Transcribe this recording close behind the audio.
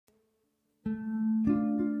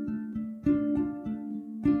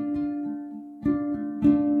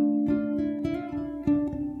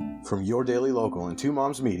From your daily local and Two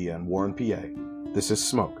Moms Media in Warren, PA, this is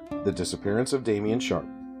Smoke, the disappearance of Damien Sharp.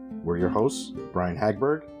 We're your hosts, Brian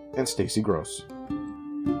Hagberg and Stacy Gross.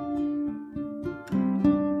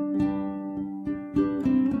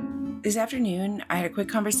 This afternoon, I had a quick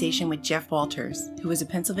conversation with Jeff Walters, who was a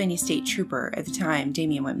Pennsylvania State Trooper at the time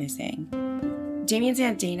Damien went missing. Damien's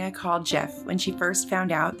Aunt Dana called Jeff when she first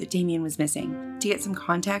found out that Damien was missing to get some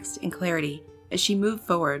context and clarity as she moved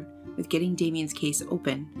forward with getting Damien's case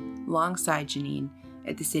open alongside Janine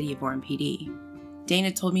at the City of Warren PD.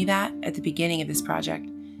 Dana told me that at the beginning of this project,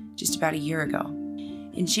 just about a year ago.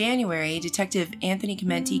 In January, Detective Anthony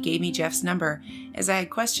Commenti gave me Jeff's number as I had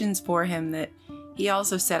questions for him that he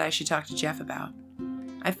also said I should talk to Jeff about.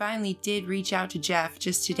 I finally did reach out to Jeff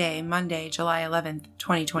just today, Monday, July 11th,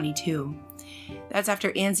 2022. That's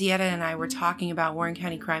after Anzietta and I were talking about Warren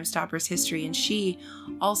County Crime Stoppers history, and she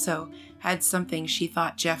also had something she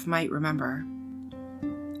thought Jeff might remember.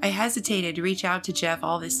 I hesitated to reach out to Jeff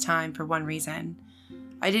all this time for one reason.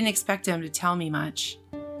 I didn't expect him to tell me much.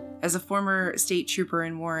 As a former state trooper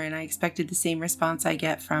in Warren, I expected the same response I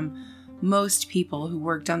get from most people who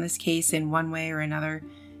worked on this case in one way or another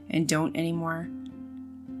and don't anymore.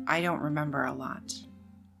 I don't remember a lot.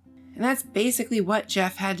 And that's basically what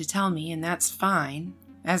Jeff had to tell me, and that's fine.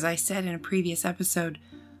 As I said in a previous episode,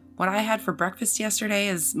 what I had for breakfast yesterday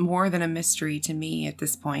is more than a mystery to me at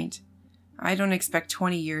this point. I don't expect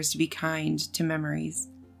 20 years to be kind to memories,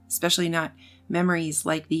 especially not memories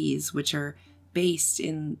like these, which are based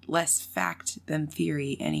in less fact than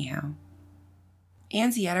theory anyhow.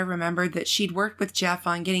 Anzietta remembered that she'd worked with Jeff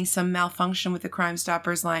on getting some malfunction with the Crime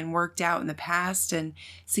Stoppers line worked out in the past and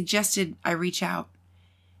suggested I reach out.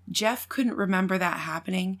 Jeff couldn't remember that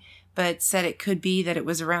happening, but said it could be that it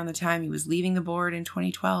was around the time he was leaving the board in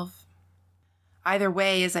 2012. Either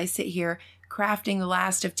way, as I sit here crafting the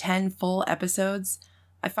last of 10 full episodes,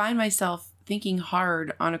 I find myself thinking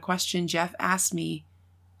hard on a question Jeff asked me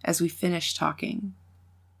as we finished talking.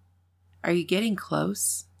 Are you getting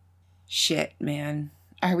close? Shit, man.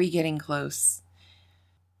 Are we getting close?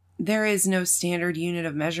 There is no standard unit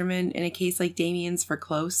of measurement in a case like Damien's for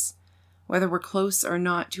close. Whether we're close or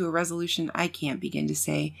not to a resolution, I can't begin to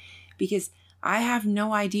say, because I have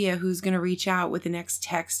no idea who's going to reach out with the next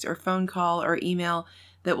text or phone call or email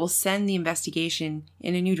that will send the investigation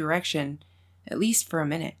in a new direction, at least for a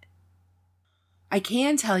minute. I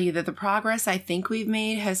can tell you that the progress I think we've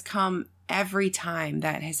made has come every time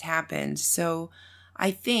that has happened, so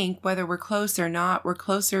I think whether we're close or not, we're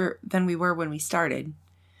closer than we were when we started.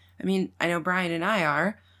 I mean, I know Brian and I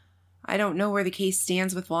are. I don't know where the case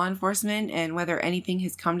stands with law enforcement and whether anything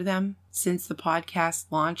has come to them since the podcast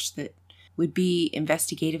launched that would be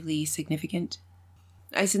investigatively significant.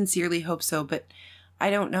 I sincerely hope so, but I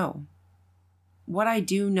don't know. What I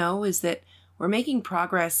do know is that we're making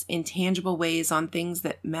progress in tangible ways on things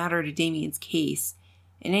that matter to Damien's case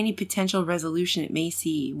and any potential resolution it may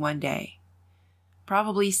see one day.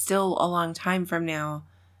 Probably still a long time from now,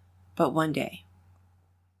 but one day.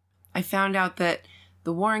 I found out that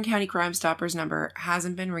the Warren County Crime Stoppers number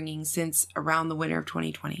hasn't been ringing since around the winter of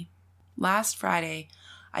 2020. Last Friday,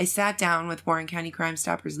 I sat down with Warren County Crime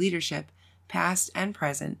Stoppers leadership, past and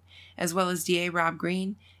present, as well as DA Rob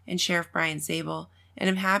Green and Sheriff Brian Zabel, and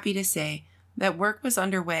I'm happy to say that work was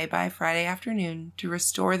underway by Friday afternoon to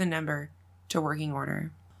restore the number to working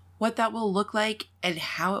order. What that will look like and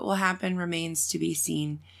how it will happen remains to be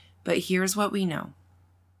seen, but here's what we know.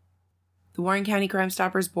 The Warren County Crime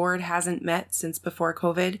Stoppers Board hasn't met since before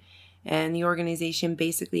COVID, and the organization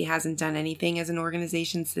basically hasn't done anything as an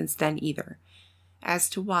organization since then either. As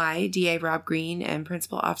to why, DA Rob Green and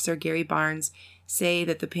Principal Officer Gary Barnes say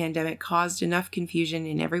that the pandemic caused enough confusion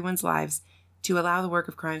in everyone's lives to allow the work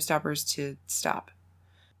of Crime Stoppers to stop.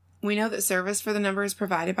 We know that service for the number is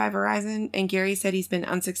provided by Verizon, and Gary said he's been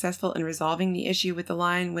unsuccessful in resolving the issue with the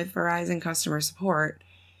line with Verizon customer support.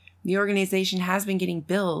 The organization has been getting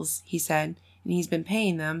bills, he said, and he's been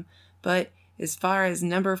paying them, but as far as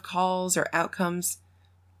number of calls or outcomes,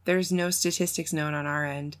 there's no statistics known on our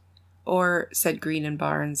end, or, said Green and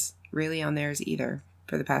Barnes, really on theirs either,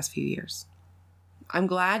 for the past few years. I'm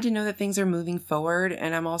glad to know that things are moving forward,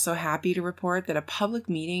 and I'm also happy to report that a public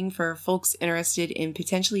meeting for folks interested in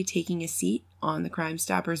potentially taking a seat on the Crime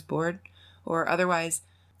Stoppers Board, or otherwise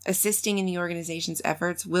assisting in the organization's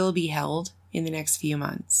efforts, will be held in the next few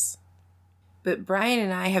months. But Brian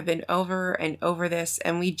and I have been over and over this,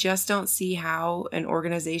 and we just don't see how an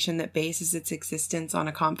organization that bases its existence on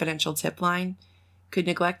a confidential tip line could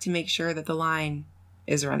neglect to make sure that the line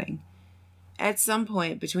is running. At some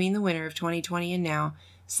point between the winter of 2020 and now,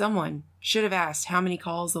 someone should have asked how many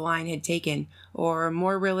calls the line had taken, or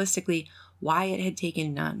more realistically, why it had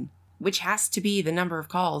taken none. which has to be the number of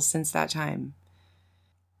calls since that time.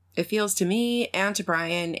 It feels to me and to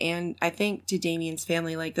Brian, and I think to Damien's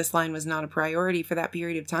family, like this line was not a priority for that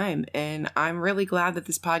period of time. And I'm really glad that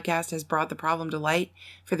this podcast has brought the problem to light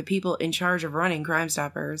for the people in charge of running Crime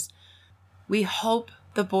Stoppers. We hope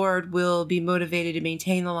the board will be motivated to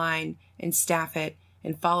maintain the line and staff it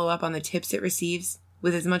and follow up on the tips it receives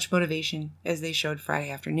with as much motivation as they showed Friday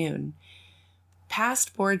afternoon.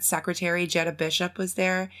 Past board secretary Jetta Bishop was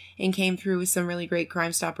there and came through with some really great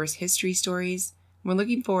Crime Stoppers history stories. We're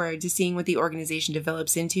looking forward to seeing what the organization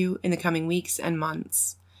develops into in the coming weeks and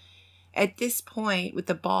months. At this point, with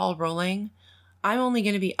the ball rolling, I'm only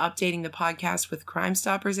going to be updating the podcast with Crime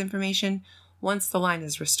Stoppers information once the line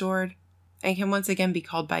is restored and can once again be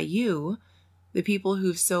called by you, the people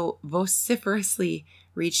who've so vociferously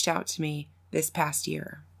reached out to me this past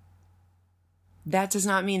year. That does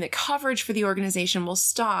not mean that coverage for the organization will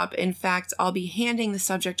stop. In fact, I'll be handing the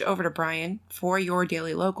subject over to Brian for your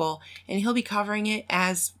Daily Local, and he'll be covering it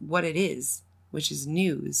as what it is, which is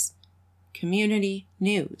news. Community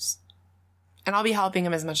news. And I'll be helping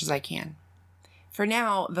him as much as I can. For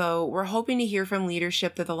now, though, we're hoping to hear from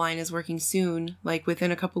leadership that the line is working soon, like within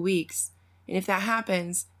a couple weeks. And if that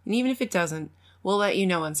happens, and even if it doesn't, we'll let you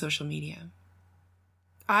know on social media.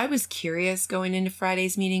 I was curious going into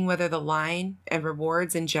Friday's meeting whether the line and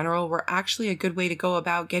rewards in general were actually a good way to go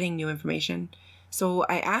about getting new information. So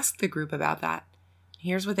I asked the group about that.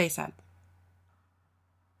 Here's what they said.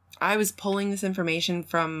 I was pulling this information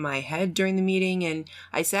from my head during the meeting, and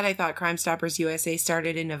I said I thought Crime Stoppers USA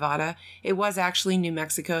started in Nevada. It was actually New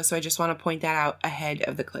Mexico, so I just want to point that out ahead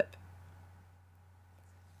of the clip.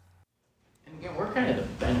 And again, we're kind of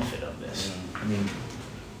the benefit of this. I mean,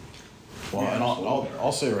 well, and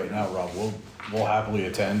I'll say right now, Rob, we'll happily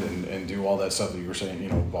attend and do all that stuff that you were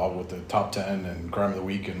saying, Bob, with the top 10 and crime of the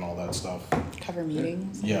week and all that stuff. Cover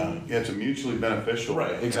meetings. Yeah. Yeah, it's a mutually beneficial.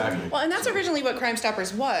 Right, exactly. Well, and that's originally what Crime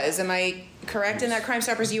Stoppers was. Am I correct in that? Crime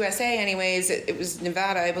Stoppers USA, anyways, it was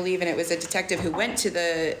Nevada, I believe, and it was a detective who went to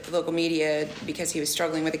the local media because he was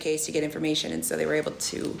struggling with a case to get information, and so they were able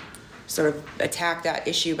to sort of attack that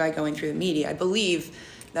issue by going through the media. I believe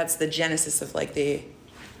that's the genesis of like the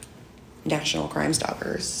National Crime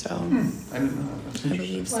Stoppers. So I didn't know that. I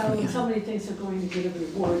believe so. Well, Yeah. somebody thinks they're going to get a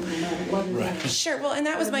reward no matter what it is. Sure. Well, and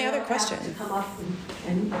that was my other They're question. asked to come up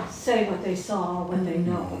and say what they saw, what they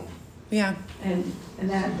know, Yeah. and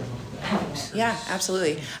that helps. Yeah,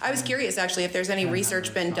 absolutely. I was curious, actually, if there's any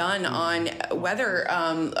research been done on whether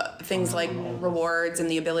things like rewards and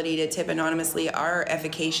the ability to tip anonymously are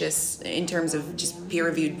efficacious in terms of just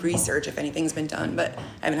peer-reviewed research, if anything's been done, but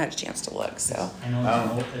I haven't had a chance to look, so.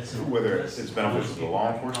 Whether it's beneficial to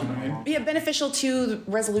law enforcement, I mean, Yeah, beneficial to the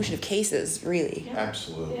resolution of cases, really.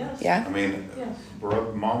 absolutely. Yes. Yeah? I mean, Yes.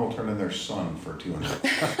 mom will turn in their son for $200.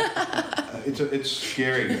 It's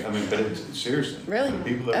scary. I mean, but it's seriously. Really? The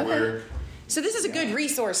people that Okay. wear. So this is a good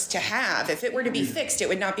resource to have. If it were to be fixed, it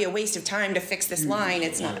would not be a waste of time to fix this line.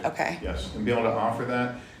 It's not, okay. Yes, and be able to offer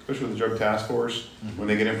that, especially with the Drug Task Force, when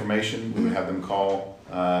they get information, we would have them call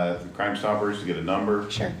the Crime Stoppers to get a number.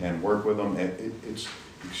 Sure. And work with them. It's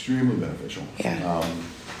extremely beneficial. Yeah.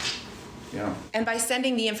 Yeah. And by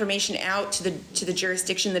sending the information out to the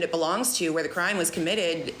jurisdiction that it belongs to, where the crime was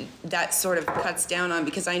committed, that sort of cuts down on,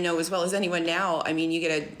 because I know as well as anyone now, I mean, you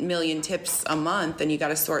get 1 million tips a month and you got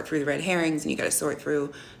to sort through the red herrings and you got to sort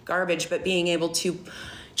through garbage, but being able to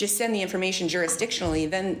just send the information jurisdictionally,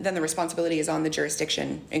 then the responsibility is on the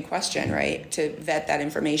jurisdiction in question, right? To vet that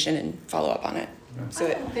information and follow up on it. So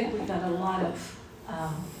I don't think we got a lot of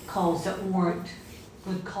calls that weren't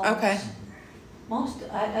good calls. Okay.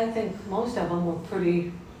 I think most of them were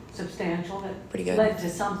pretty substantial, that Pretty good. led to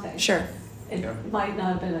something. Sure. It Yeah. might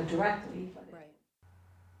not have been a direct lead, but. Right.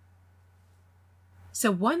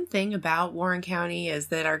 So one thing about Warren County is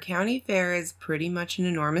that our county fair is pretty much an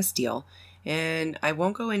enormous deal. And I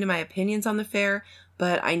won't go into my opinions on the fair,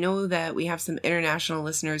 but I know that we have some international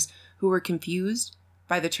listeners who were confused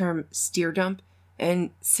by the term steer dump. And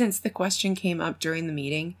since the question came up during the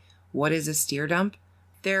meeting, what is a steer dump?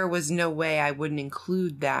 There was no way I wouldn't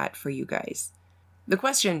include that for you guys. The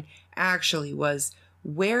question actually was,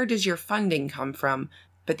 where does your funding come from?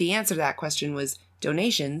 But the answer to that question was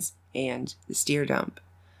donations and the steer dump.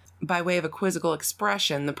 By way of a quizzical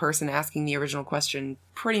expression, the person asking the original question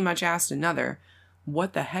pretty much asked another,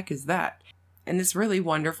 what the heck is that? And this really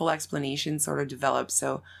wonderful explanation sort of developed,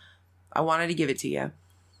 so I wanted to give it to you.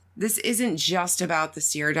 This isn't just about the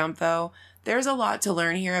steer dump, though. There's a lot to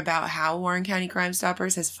learn here about how Warren County Crime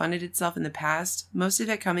Stoppers has funded itself in the past, most of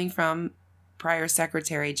it coming from prior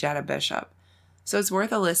Secretary Jetta Bishop. So it's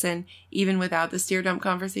worth a listen, even without the steer dump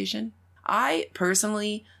conversation. I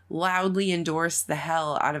personally loudly endorse the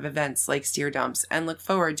hell out of events like steer dumps and look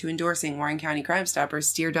forward to endorsing Warren County Crime Stoppers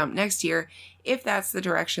steer dump next year if that's the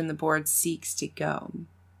direction the board seeks to go.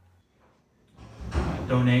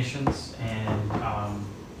 Donations and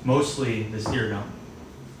mostly the steer dump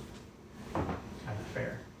at the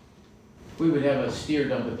fair. We would have a steer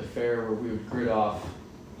dump at the fair where we would grid off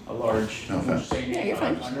a large. No offense. Yeah, you're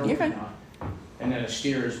fine. You're fine. And then a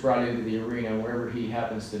steer is brought into the arena wherever he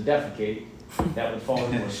happens to defecate. That would fall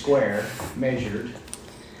into a square, measured,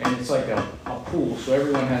 and it's like a pool. So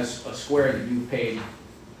everyone has a square that you paid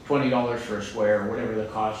 $20 for a square, or whatever the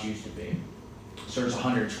cost used to be. So there's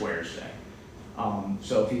 100 squares, say.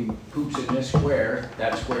 So if he poops in this square,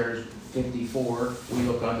 that square is 54. We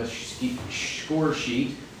look on the score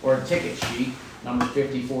sheet or a ticket sheet. Number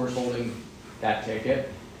 54 is holding that ticket.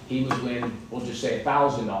 He would win, we'll just say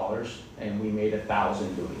 $1,000, and we made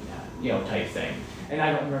 $1,000 doing that, type thing. And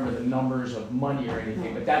I don't remember the numbers of money or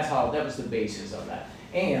anything, but that was the basis of that.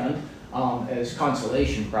 And as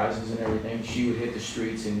consolation prizes and everything, she would hit the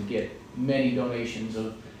streets and get many donations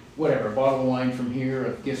of whatever, a bottle of wine from here,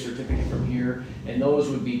 a gift certificate from here, and those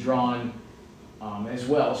would be drawn as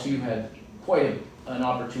well. So you had quite an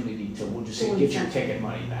opportunity to, we'll just say, get your ticket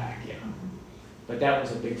money back, yeah. But that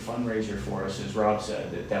was a big fundraiser for us, as Rob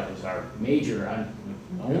said, that was our major,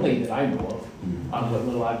 only that I know of, on what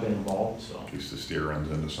little I've been involved, so. At least the steer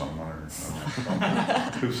runs into someone or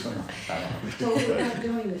do something. I don't So we're not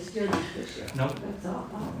doing the steer dump this year? Nope. That's all.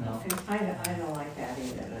 No. Okay. I don't like that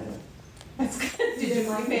either. That's good. Did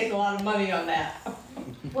you make a lot of money on that?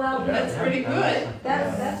 Well, That's pretty good.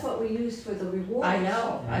 that's what we used for the rewards. I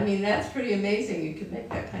know. I mean, that's pretty amazing. You could make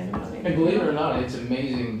that kind of money. And believe it or not, it's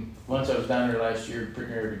amazing, once I was down there last year,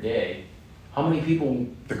 pretty near every day, how many people,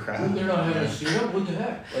 The when crowd. they're not having a steer dump, what the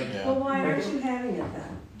heck? Like, Well, why aren't you having it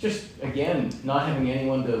then? just, again, not having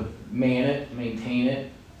anyone to man it, maintain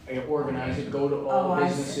it, organize it, go to all I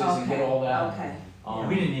see. businesses and get all that. Okay.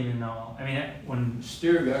 We didn't even know. I mean, when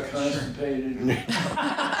Steer got constipated.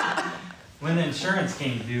 when the insurance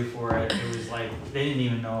came due for it, it was like they didn't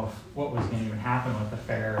even know what was going to even happen with the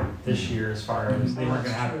fair this year, as far as they weren't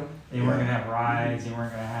going to have rides, they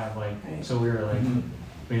weren't going to have Right. so we were like,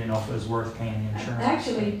 we didn't know if it was worth paying the insurance.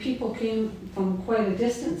 Actually, people came from quite a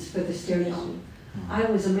distance for the steer dump. I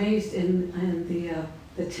was amazed in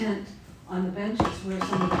the tent on the benches where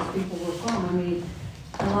some of these people were from. I mean,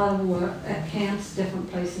 a lot of them were at camps, different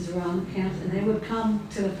places around the camps, and they would come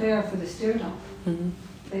to the fair for the steer dump.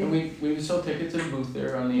 They- And we would sell tickets in a booth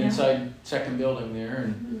there on the Yeah. inside second building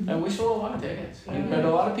there, and we sold a lot of tickets. And a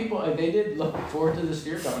lot of people, they did look forward to the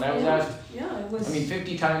steer dump, and I was asked, Yeah, it was.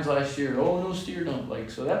 50 times last year, oh, no steer dump,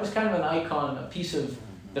 so that was kind of an icon, a piece of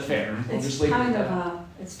the fair. We'll It's just leave it kind at of that.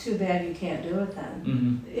 it's too bad you can't do it then.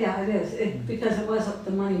 Mm-hmm. Yeah, it is, because it was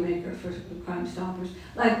the moneymaker for Crime Stoppers.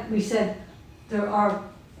 Like we said, there are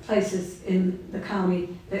places in the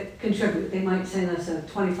county that contribute. They might send us a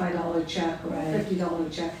 $25 check or a $50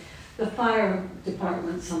 check. The fire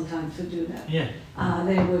department sometimes would do that. Yeah.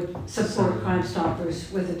 They would support Crime Stoppers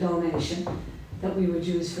with a donation that we would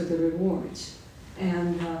use for the rewards.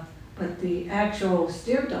 And, but the actual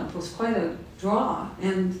steer dump was quite a draw.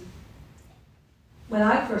 And when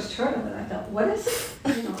I first heard of it, I thought, what is it?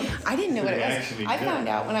 I didn't know what it They was. actually I did. found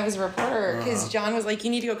out when I was a reporter because John was like, "You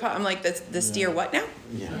need to go call." I'm like, "The steer what now?"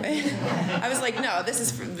 Yeah. I was like, "No, this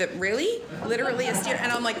is really, literally a steer."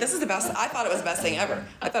 And I'm like, "This is the best." I thought it was the best thing ever.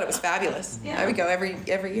 I thought it was fabulous. I would go every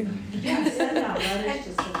year. Yeah, send out letters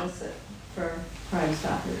to solicit for Crime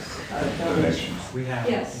Stoppers donations. We have.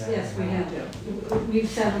 Yes, yes, we have to. We've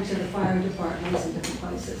sent them to the fire departments in different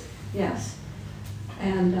places, yes.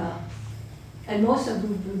 And most of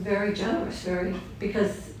them have been very generous,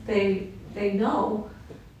 because they know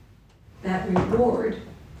that reward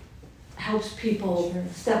helps people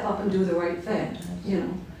step up and do the right thing,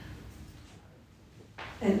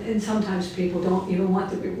 And sometimes people don't even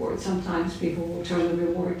want the reward. Sometimes people will turn the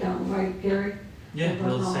reward down, right, Gary? Yeah, But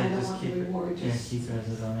they'll no, I say don't just want keep the it. reward, Yeah, just- keep it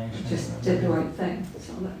as a donation. Just did the right thing,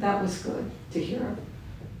 so that was good to hear.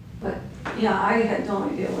 But, yeah, I had no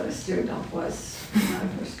idea what a steer dump was when I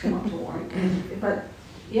first came up to Warren. But,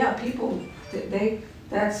 yeah, people,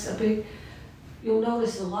 that's a big, you'll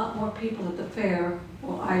notice a lot more people at the fair,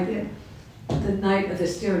 well, I did, the night of the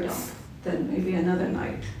steer dump than maybe another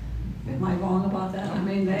night. Am I wrong about that? I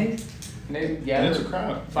mean, And they And gathered it's a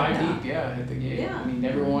crowd. 5 deep, at the gate. Yeah. I mean,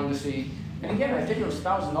 everyone wanted to see, and again, I think it was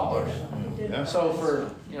 $1,000. Yeah. So for,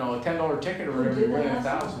 a $10 ticket or whatever, you win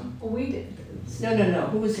 1,000. Well, we did. No.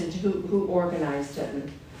 Who was it? Who organized it?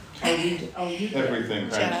 You did. Everything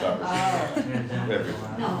Crime Jenna. Stoppers. Oh. Yeah,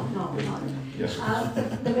 Everything. No, not. Yes,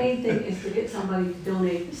 sir. The main thing is to get somebody to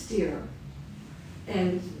donate the steer.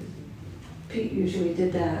 And Pete usually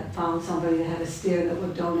did that, found somebody that had a steer that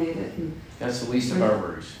would donate it, and That's the least of our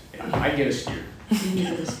worries. I get a steer. you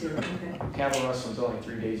needed a steer, okay. Cattle wrestling's only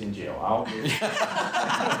 3 days in jail. I'll get it. We'll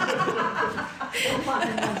find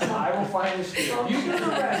one somewhere. I will find a steer. You do the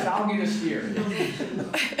rest, I'll get a steer.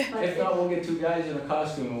 But If not, we'll get 2 guys in a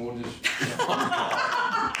costume and we'll just.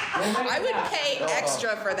 I would pay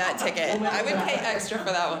extra for that ticket. I would pay extra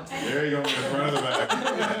for that one. There you go, in the front of the back.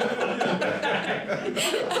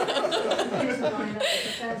 line up at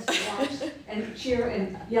the fence to watch and cheer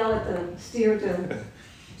and yell at the steer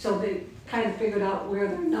so they kind of figured out where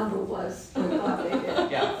their number was, or thought they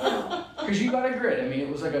did. Yeah, because you got a grid. I mean, it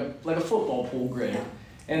was like a football pool grid,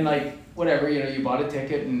 and like whatever, you bought a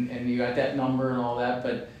ticket and you got that number and all that.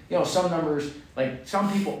 But some numbers, like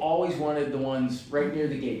some people always wanted the ones right near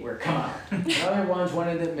the gate where come out. The other ones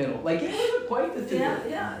wanted in the middle. Like it was quite the two.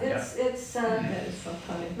 Yeah, it's That is so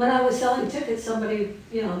funny. when I was selling tickets, somebody,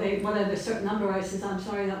 they wanted a certain number, I says, I'm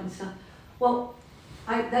sorry, that one's not. Well,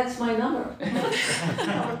 that's my number. They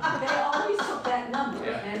always took that number,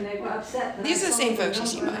 and they were upset that These I are the same sold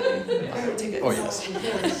folks you number. see buying tickets. Oh,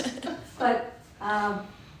 yes. But,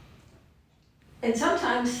 and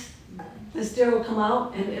sometimes the steer will come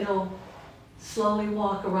out and it'll slowly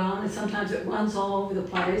walk around, and sometimes it runs all over the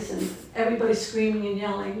place, and everybody's screaming and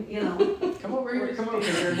yelling, Come over here, come over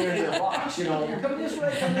here, near the box, come this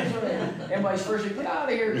way, and vice versa, get out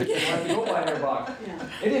of here, because they want to go by their box. Yeah,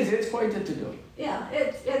 It's quite the to-do. yeah,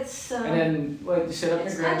 it's, And then, like, you set up the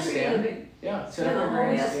it's country grandstand. living. Yeah, set up the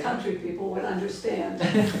Only us grandstand. country people would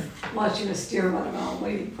understand watching a steer run around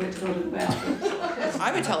waiting for it to go to the bathroom.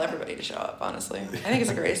 I would tell everybody to show up, honestly. I think it's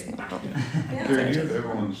the greatest thing. Gary, do you have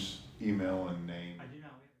everyone's email and name? I do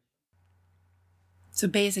not. So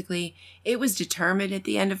basically, it was determined at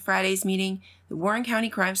the end of Friday's meeting that Warren County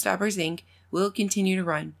Crime Stoppers, Inc. will continue to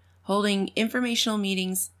run, holding informational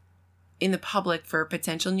meetings in the public for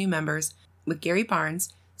potential new members, with Gary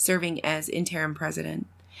Barnes serving as interim president.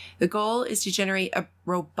 The goal is to generate a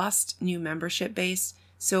robust new membership base,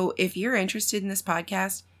 so if you're interested in this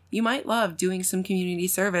podcast, you might love doing some community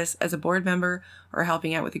service as a board member or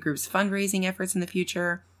helping out with the group's fundraising efforts in the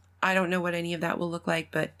future. I don't know what any of that will look like,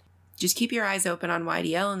 but just keep your eyes open on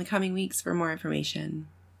YDL in the coming weeks for more information.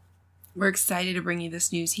 We're excited to bring you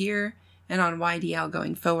this news here and on YDL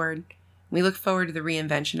going forward. We look forward to the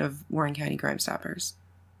reinvention of Warren County Crime Stoppers,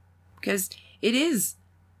 because it is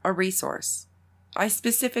a resource. I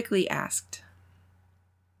specifically asked.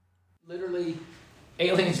 Literally,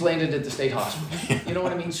 aliens landed at the state hospital. You know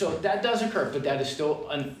what I mean? So that does occur, but that is still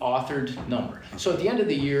an authored number. So at the end of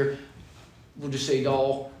the year, we'll just say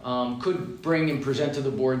Dahl could bring and present to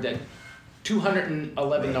the board that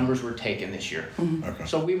 211 numbers were taken this year. Okay.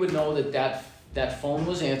 So we would know that phone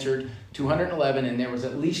was answered, 211, and there was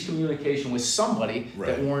at least communication with somebody that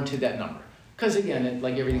Right. warranted that number. Because again,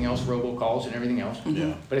 like everything else, robocalls and everything else.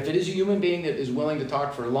 Yeah. But if it is a human being that is willing to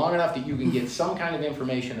talk for long enough that you can get some kind of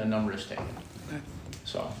information, a number is taken.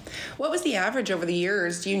 So. What was the average over the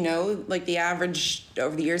years? Do you know, like the average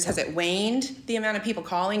over the years, has it waned, the amount of people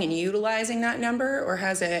calling and utilizing that number, or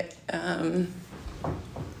has it, I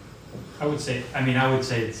would say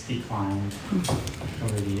it's declined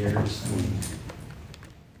over the years.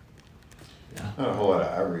 Not a whole lot of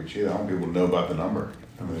outreach either. I want people to know about the number.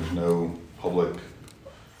 I mean, there's no public,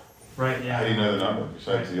 Right, yeah. how do you know the number?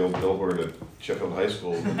 Besides the old billboard at Sheffield High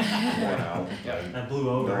School that went out. That blew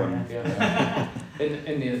over. No one- Yeah.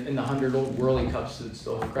 in the 100 old Whirly Cups, that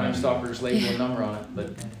still have Crime Stoppers label and number on it,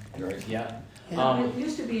 but Right. yeah. It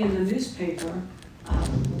used to be in the newspaper,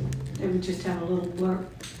 they would just have a little blurb,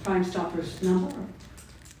 Crime Stoppers number.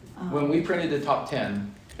 When we printed the top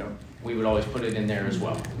 10, Yep. we would always put it in there as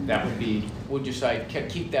well. That would be, we'll just like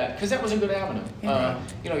keep that, because that was a good avenue.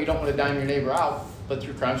 You don't want to dime your neighbor out, but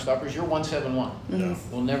through Crime Stoppers, you're 171. Yeah.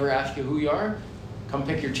 We'll never ask you who you are. Come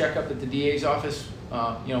pick your check up at the DA's office.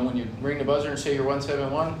 When you ring the buzzer and say you're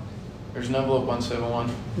 171, there's an envelope 171.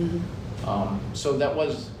 So that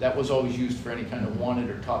was always used for any kind of wanted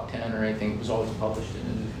or top 10 or anything. It was always published in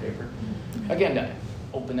the newspaper. Again, to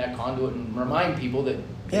open that conduit and remind people that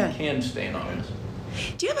they can stay anonymous.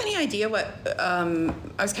 do you have any idea what, I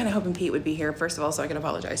was kind of hoping Pete would be here, first of all, so I could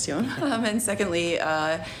apologize to him. And secondly,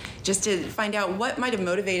 just to find out what might have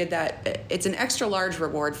motivated that. It's an extra large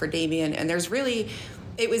reward for Damien, and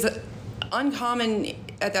it was uncommon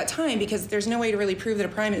at that time because there's no way to really prove that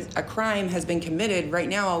a crime has been committed. Right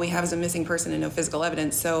now, all we have is a missing person and no physical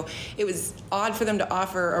evidence. So it was odd for them to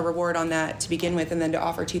offer a reward on that to begin with, and then to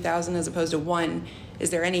offer $2,000 as opposed to $1,000.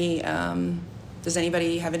 Is there any? Does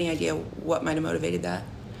anybody have any idea what might have motivated that?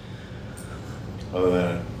 other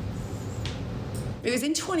than, It was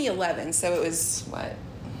in 2011, so it was, what?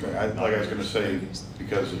 like I was gonna say,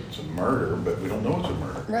 because it's a murder, but we don't know it's a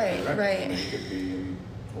murder. Right. I mean, he could be in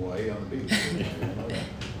Hawaii on the beach. We don't know that.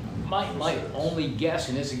 My only guess,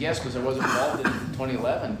 and it's a guess because I wasn't involved in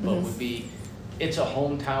 2011, but would be, it's a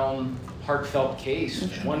hometown heartfelt case,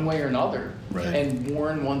 one way or another. Right. And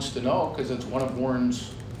Warren wants to know, because it's one of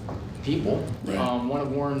Warren's people, one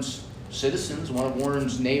of Warren's citizens, one of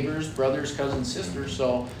Warren's neighbors, brothers, cousins, sisters.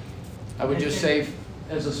 So I would just say,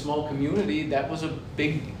 as a small community, that was a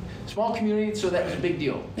small community, so that was a big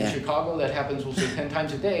deal. In Chicago, that happens, we'll say 10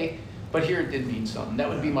 times a day, but here it did mean something. That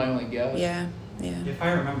would be my only guess. Yeah. If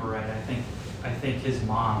I remember right, I think his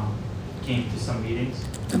mom came to some meetings.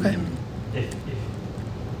 Okay. If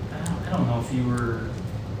I don't know if you were,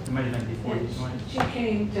 it might have been before you joined. She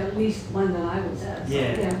came to at least one that I was at. So,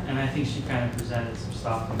 And I think she kind of presented some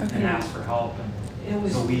stuff and asked for help, and It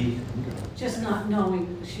was so we. just not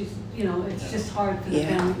knowing, it's just hard for the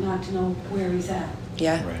family not to know where he's at.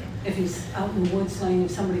 Yeah. Right. If he's out in the woods laying,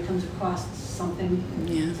 if somebody comes across something,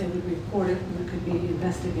 they would report it and it could be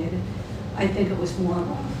investigated. I think it was more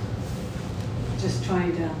of just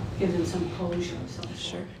trying to give them some closure or something.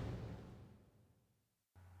 Sure.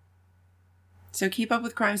 So keep up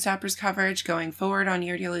with Crime Stoppers coverage going forward on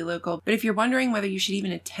Your Daily Local. But if you're wondering whether you should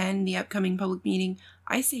even attend the upcoming public meeting,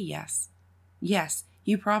 I say yes. Yes,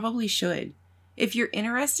 you probably should. If you're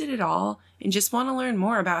interested at all and just want to learn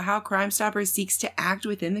more about how Crime Stoppers seeks to act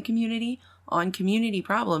within the community on community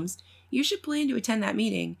problems, you should plan to attend that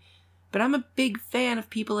meeting. But I'm a big fan of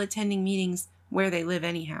people attending meetings where they live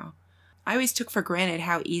anyhow. I always took for granted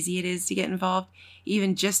how easy it is to get involved,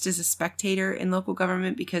 even just as a spectator in local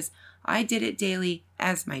government, because I did it daily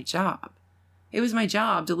as my job. It was my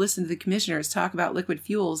job to listen to the commissioners talk about liquid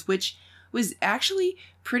fuels, which was actually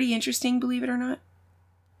pretty interesting, believe it or not.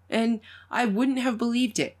 And I wouldn't have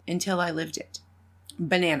believed it until I lived it.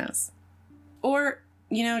 Bananas. Or,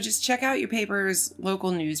 just check out your paper's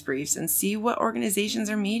local news briefs and see what organizations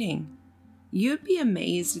are meeting. You'd be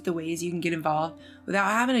amazed at the ways you can get involved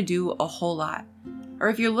without having to do a whole lot. Or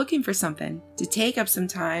if you're looking for something to take up some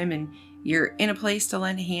time and you're in a place to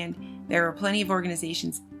lend a hand, there are plenty of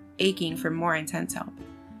organizations aching for more intense help.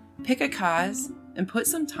 Pick a cause and put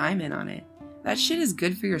some time in on it. That shit is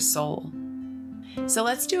good for your soul. So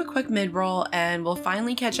let's do a quick mid-roll and we'll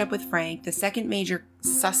finally catch up with Frank, the second major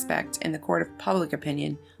suspect in the court of public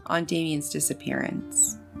opinion on Damien's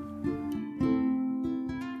disappearance.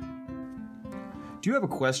 Do you have a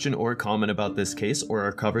question or a comment about this case or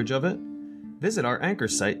our coverage of it? Visit our Anchor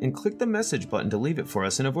site and click the message button to leave it for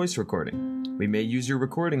us in a voice recording. We may use your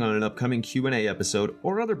recording on an upcoming Q&A episode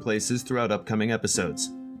or other places throughout upcoming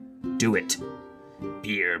episodes. Do it.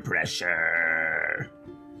 Peer pressure.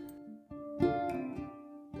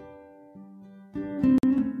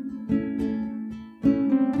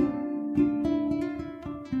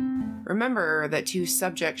 Remember that two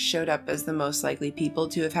subjects showed up as the most likely people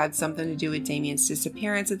to have had something to do with Damien's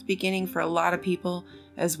disappearance at the beginning for a lot of people,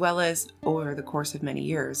 as well as over the course of many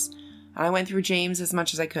years. I went through James as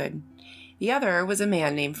much as I could. The other was a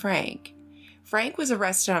man named Frank. Frank was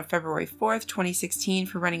arrested on February 4th, 2016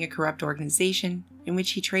 for running a corrupt organization in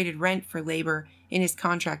which he traded rent for labor in his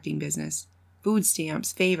contracting business, food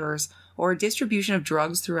stamps, favors, or distribution of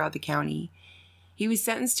drugs throughout the county. He was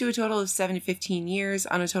sentenced to a total of 7 to 15 years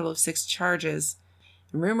on a total of 6 charges.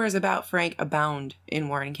 Rumors about Frank abound in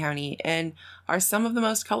Warren County and are some of the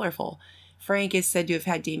most colorful. Frank is said to have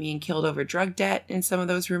had Damien killed over drug debt in some of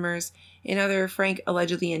those rumors. In other, Frank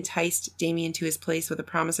allegedly enticed Damien to his place with a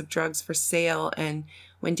promise of drugs for sale, and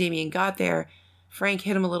when Damien got there, Frank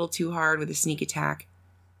hit him a little too hard with a sneak attack.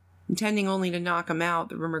 Intending only to knock him out,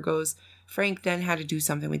 the rumor goes, Frank then had to do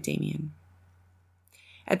something with Damien.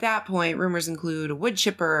 At that point, rumors include a wood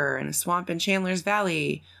chipper in a swamp in Chandler's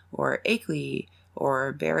Valley, or Akeley,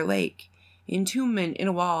 or Bear Lake, entombment in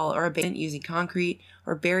a wall or a basement using concrete,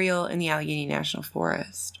 or burial in the Allegheny National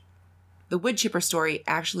Forest. The wood chipper story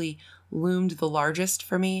actually loomed the largest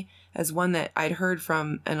for me as one that I'd heard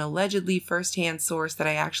from an allegedly first-hand source that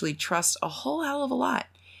I actually trust a whole hell of a lot.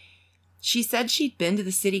 She said she'd been to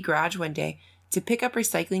the city garage one day to pick up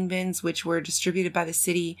recycling bins which were distributed by the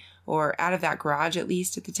city, or out of that garage at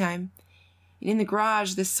least at the time. And in the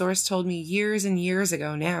garage, this source told me years and years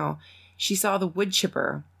ago now, she saw the wood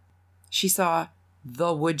chipper. She saw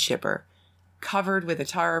the wood chipper, covered with a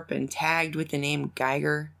tarp and tagged with the name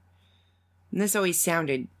Geiger. And this always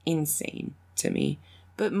sounded insane to me,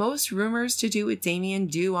 but most rumors to do with Damien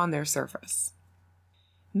do on their surface.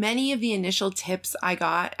 Many of the initial tips I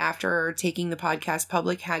got after taking the podcast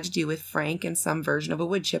public had to do with Frank and some version of a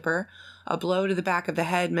wood chipper, a blow to the back of the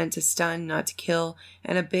head meant to stun, not to kill,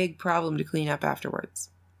 and a big problem to clean up afterwards.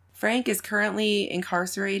 Frank is currently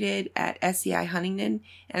incarcerated at SCI Huntington,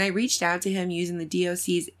 and I reached out to him using the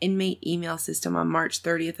DOC's inmate email system on March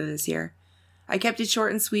 30th of this year. I kept it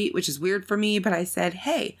short and sweet, which is weird for me, but I said,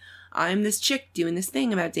 hey, I'm this chick doing this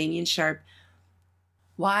thing about Damien Sharp.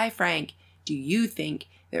 Why, Frank, do you think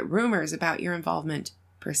that rumors about your involvement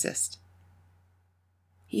persist?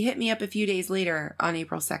 He hit me up a few days later on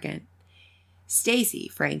April 2nd. Stacy,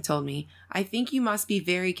 Frank told me, I think you must be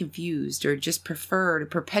very confused or just prefer to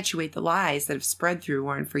perpetuate the lies that have spread through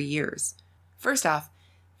Warren for years. First off,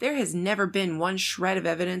 there has never been one shred of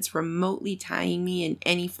evidence remotely tying me in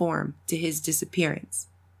any form to his disappearance.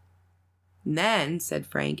 And then, said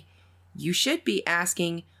Frank, you should be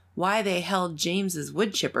asking why they held James's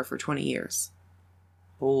wood chipper for 20 years.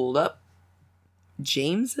 Hold up.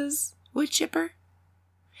 James's wood chipper?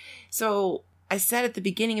 So I said at the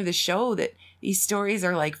beginning of the show that these stories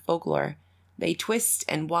are like folklore. They twist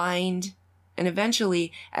and wind, and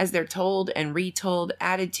eventually, as they're told and retold,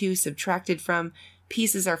 added to, subtracted from,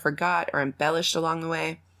 pieces are forgot or embellished along the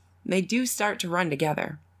way, they do start to run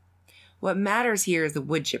together. What matters here is the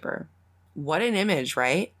wood chipper. What an image,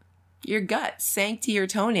 right? Your gut sank to your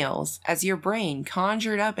toenails as your brain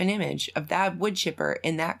conjured up an image of that wood chipper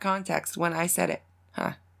in that context when I said it.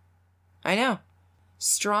 Huh. I know.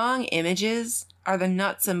 Strong images are the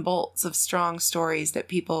nuts and bolts of strong stories that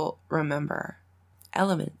people remember.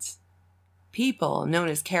 Elements. People known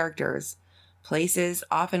as characters. Places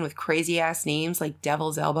often with crazy-ass names like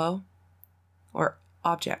Devil's Elbow. Or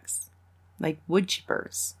objects like wood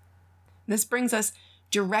chippers. This brings us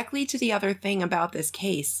directly to the other thing about this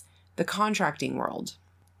case, the contracting world.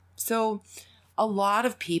 So, a lot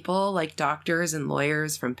of people, like doctors and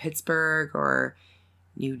lawyers from Pittsburgh or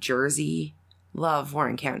New Jersey, love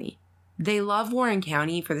Warren County. They love Warren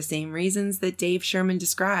County for the same reasons that Dave Sherman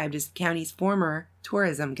described as the county's former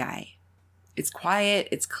tourism guy. It's quiet,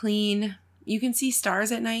 it's clean, you can see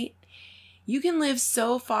stars at night. You can live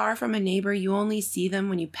so far from a neighbor you only see them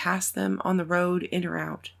when you pass them on the road in or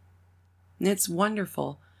out. And it's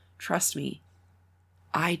wonderful, trust me.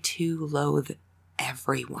 I too loathe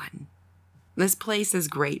everyone. This place is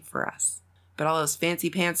great for us. But all those fancy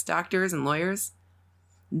pants doctors and lawyers,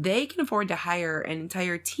 they can afford to hire an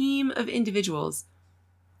entire team of individuals.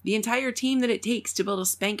 The entire team that it takes to build a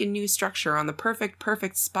spanking new structure on the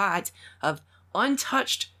perfect spot of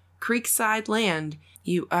untouched creekside land,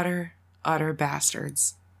 you utter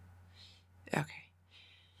bastards. Okay.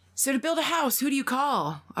 So to build a house, who do you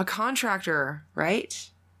call? A contractor, right?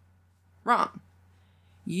 Wrong.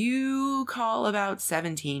 You call about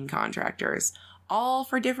 17 contractors, all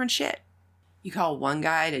for different shit. You call one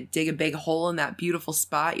guy to dig a big hole in that beautiful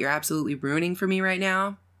spot you're absolutely ruining for me right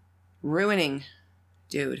now. Ruining.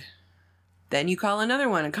 Dude. Then you call another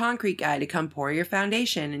one, a concrete guy, to come pour your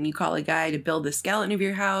foundation, and you call a guy to build the skeleton of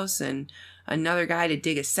your house, and another guy to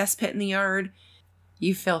dig a cesspit in the yard.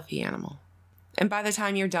 You filthy animal. And by the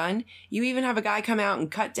time you're done, you even have a guy come out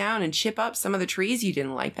and cut down and chip up some of the trees you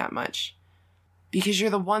didn't like that much. Because you're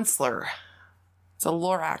the onceler. It's a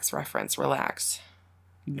Lorax reference, relax.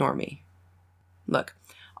 Ignore me. Look,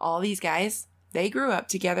 all these guys, they grew up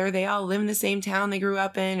together, they all live in the same town they grew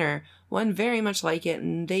up in, or one very much like it,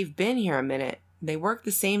 and they've been here a minute. They work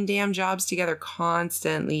the same damn jobs together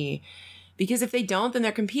constantly. Because if they don't, then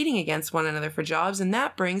they're competing against one another for jobs, and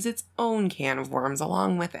that brings its own can of worms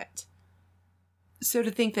along with it. So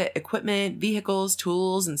to think that equipment, vehicles,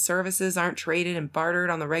 tools, and services aren't traded and bartered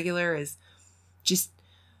on the regular is just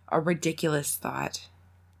a ridiculous thought.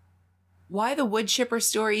 Why the wood chipper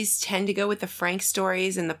stories tend to go with the Frank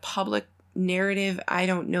stories and the public narrative, I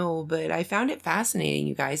don't know, but I found it fascinating,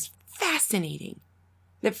 you guys. Fascinating.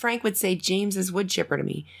 That Frank would say James's wood chipper to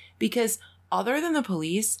me, because other than the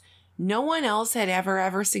police, no one else had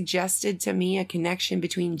ever suggested to me a connection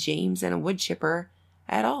between James and a wood chipper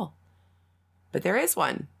at all. But there is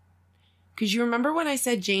one. Because you remember when I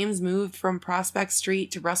said James moved from Prospect Street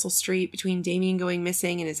to Russell Street between Damien going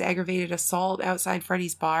missing and his aggravated assault outside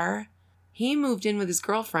Freddy's bar? He moved in with his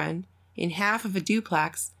girlfriend in half of a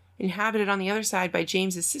duplex inhabited on the other side by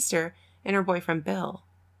James's sister and her boyfriend Bill.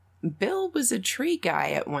 Bill was a tree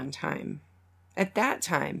guy at one time. At that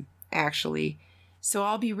time, actually. So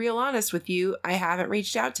I'll be real honest with you, I haven't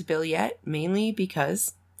reached out to Bill yet, mainly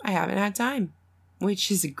because I haven't had time. Which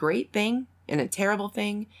is a great thing and a terrible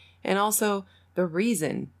thing, and also the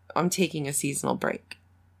reason I'm taking a seasonal break.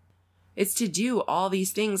 It's to do all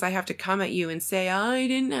these things I have to come at you and say, I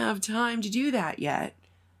didn't have time to do that yet,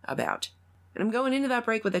 about. And I'm going into that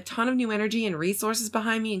break with a ton of new energy and resources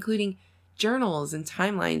behind me, including journals and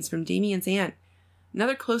timelines from Damien's aunt,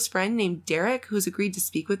 another close friend named Derek who's agreed to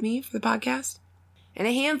speak with me for the podcast, and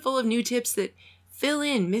a handful of new tips that fill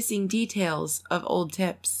in missing details of old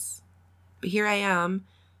tips. But here I am,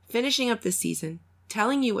 finishing up this season,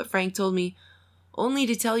 telling you what Frank told me, only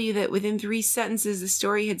to tell you that within 3 sentences the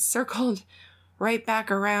story had circled right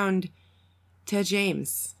back around to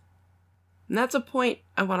James. And that's a point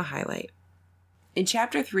I want to highlight. In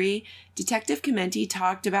Chapter 3, Detective Chimenti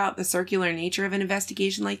talked about the circular nature of an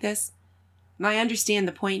investigation like this, and I understand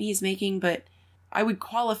the point he's making, but I would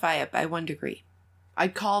qualify it by 1 degree.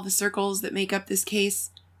 I'd call the circles that make up this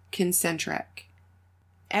case concentric.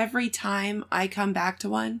 Every time I come back to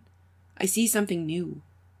one, I see something new.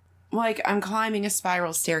 Like I'm climbing a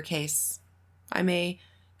spiral staircase. I may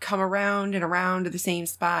come around and around to the same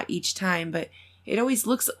spot each time, but it always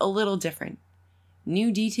looks a little different.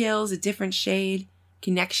 New details, a different shade,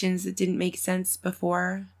 connections that didn't make sense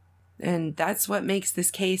before. And that's what makes this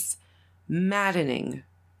case maddening.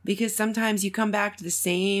 Because sometimes you come back to the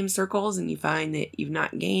same circles and you find that you've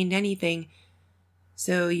not gained anything.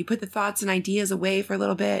 So you put the thoughts and ideas away for a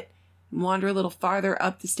little bit and wander a little farther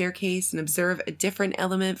up the staircase and observe a different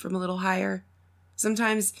element from a little higher.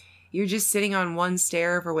 Sometimes you're just sitting on one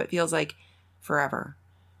stair for what feels like forever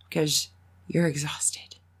because you're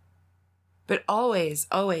exhausted. But always,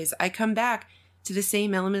 I come back to the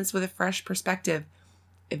same elements with a fresh perspective,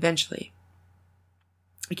 eventually.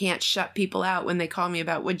 I can't shut people out when they call me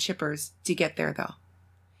about wood chippers to get there, though.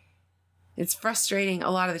 It's frustrating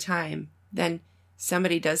a lot of the time. Then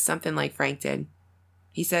somebody does something like Frank did.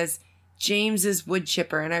 He says, James is wood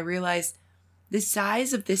chipper, and I realize the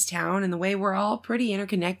size of this town and the way we're all pretty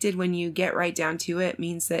interconnected when you get right down to it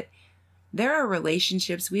means that there are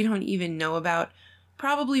relationships we don't even know about,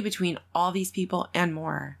 probably between all these people and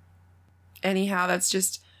more. Anyhow, that's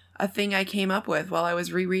just a thing I came up with while I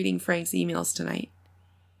was rereading Frank's emails tonight.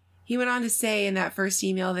 He went on to say in that first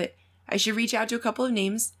email that I should reach out to a couple of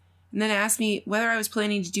names and then ask me whether I was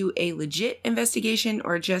planning to do a legit investigation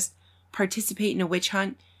or just participate in a witch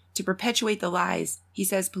hunt to perpetuate the lies he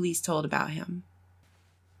says police told about him.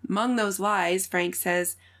 Among those lies, Frank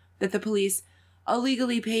says that the police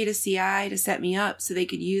illegally paid a CI to set me up so they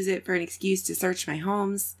could use it for an excuse to search my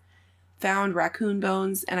homes, found raccoon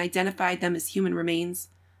bones and identified them as human remains,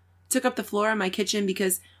 took up the floor in my kitchen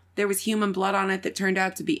because there was human blood on it that turned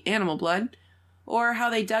out to be animal blood, or how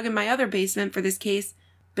they dug in my other basement for this case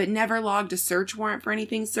but never logged a search warrant for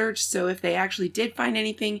anything searched, so if they actually did find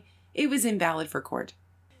anything, it was invalid for court.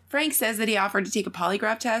 Frank says that he offered to take a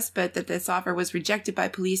polygraph test, but that this offer was rejected by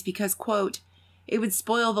police because, quote, it would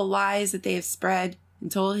spoil the lies that they have spread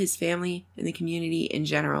and told his family and the community in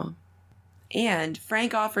general. And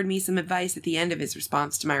Frank offered me some advice at the end of his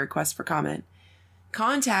response to my request for comment.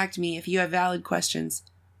 Contact me if you have valid questions.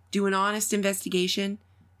 Do an honest investigation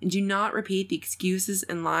and do not repeat the excuses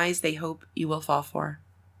and lies they hope you will fall for.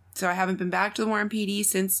 So I haven't been back to the Warren PD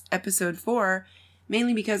since episode 4,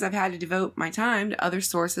 mainly because I've had to devote my time to other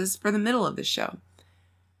sources for the middle of this show.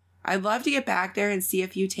 I'd love to get back there and see a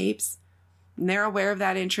few tapes. And they're aware of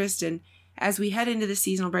that interest, and as we head into the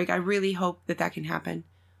seasonal break, I really hope that can happen.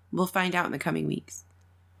 We'll find out in the coming weeks.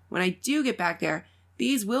 When I do get back there,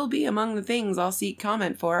 these will be among the things I'll seek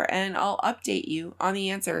comment for, and I'll update you on the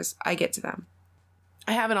answers I get to them.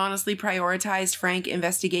 I haven't honestly prioritized Frank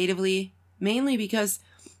investigatively, mainly because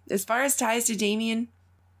as far as ties to Damien,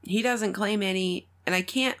 he doesn't claim any, and I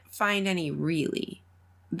can't find any really.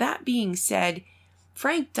 That being said,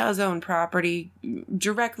 Frank does own property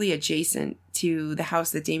directly adjacent to the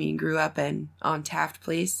house that Damien grew up in on Taft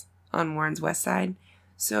Place on Warren's west side,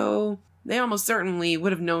 so they almost certainly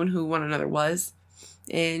would have known who one another was.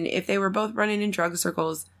 And if they were both running in drug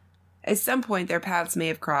circles, at some point their paths may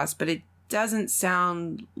have crossed, but it doesn't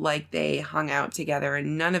sound like they hung out together,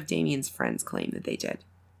 and none of Damien's friends claim that they did.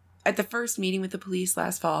 At the first meeting with the police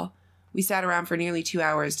last fall, we sat around for nearly 2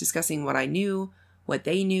 hours discussing what I knew, what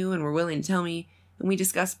they knew and were willing to tell me, and we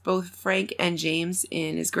discussed both Frank and James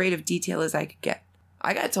in as great of detail as I could get.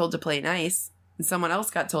 I got told to play nice, and someone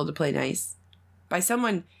else got told to play nice. By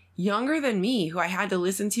someone younger than me who I had to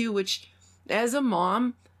listen to, which, as a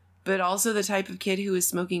mom, but also the type of kid who was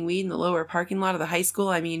smoking weed in the lower parking lot of the high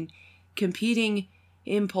school, competing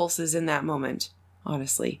impulses in that moment,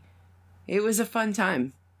 honestly. It was a fun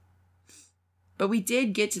time. But we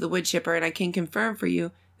did get to the wood chipper, and I can confirm for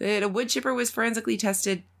you that a wood chipper was forensically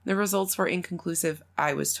tested. The results were inconclusive,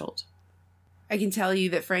 I was told. I can tell you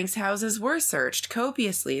that Frank's houses were searched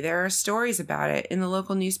copiously. There are stories about it in the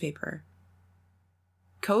local newspaper.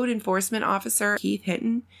 Code Enforcement Officer Keith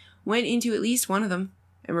Hinton went into at least one of them.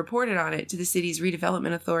 and reported on it to the city's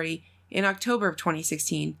redevelopment authority in October of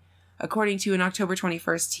 2016, according to an October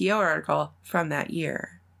 21st TO article from that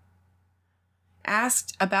year.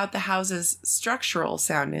 Asked about the house's structural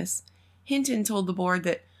soundness, Hinton told the board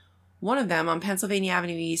that one of them on Pennsylvania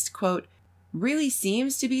Avenue East, quote, really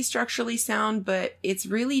seems to be structurally sound, but it's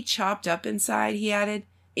really chopped up inside, he added,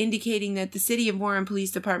 indicating that the City of Warren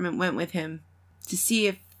Police Department went with him to see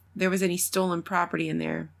if there was any stolen property in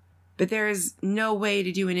there. But there is no way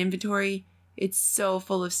to do an inventory. It's so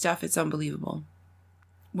full of stuff, it's unbelievable.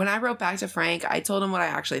 When I wrote back to Frank, I told him what I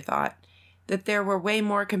actually thought, that there were way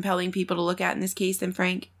more compelling people to look at in this case than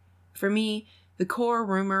Frank. For me, the core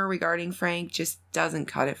rumor regarding Frank just doesn't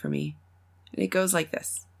cut it for me. And it goes like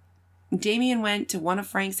this. Damien went to one of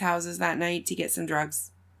Frank's houses that night to get some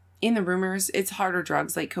drugs. In the rumors, it's harder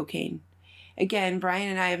drugs like cocaine. Again, Brian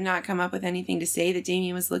and I have not come up with anything to say that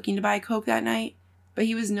Damien was looking to buy coke that night, but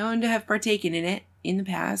he was known to have partaken in it in the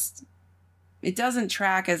past. It doesn't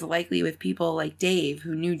track as likely with people like Dave,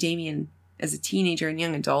 who knew Damien as a teenager and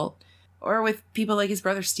young adult, or with people like his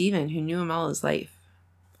brother Steven, who knew him all his life.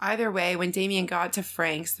 Either way, when Damien got to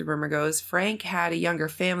Frank's, the rumor goes, Frank had a younger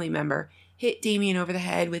family member hit Damien over the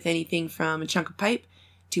head with anything from a chunk of pipe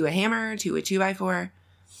to a hammer to a 2x4.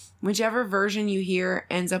 Whichever version you hear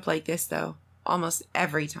ends up like this, though, almost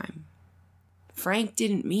every time. Frank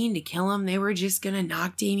didn't mean to kill him. They were just going to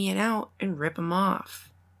knock Damien out and rip him off.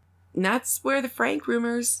 And that's where the Frank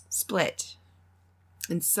rumors split.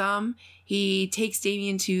 In some, he takes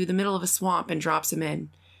Damien to the middle of a swamp and drops him in.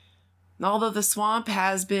 Although the swamp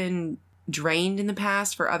has been drained in the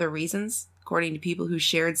past for other reasons, according to people who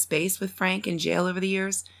shared space with Frank in jail over the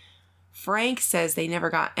years, Frank says they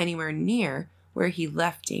never got anywhere near where he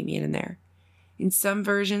left Damien in there. In some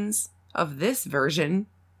versions of this version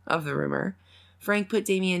of the rumor, Frank put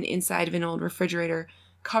Damien inside of an old refrigerator,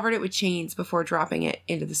 covered it with chains before dropping it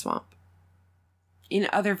into the swamp. In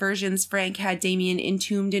other versions, Frank had Damien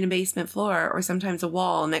entombed in a basement floor or sometimes a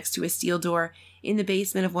wall next to a steel door in the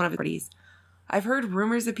basement of one of the properties. I've heard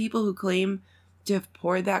rumors of people who claim to have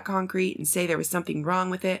poured that concrete and say there was something wrong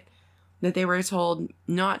with it, that they were told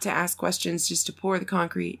not to ask questions, just to pour the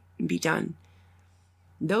concrete and be done.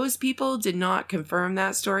 Those people did not confirm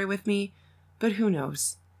that story with me, but who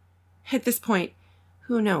knows? At this point,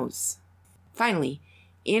 who knows? Finally,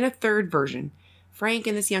 in a third version, Frank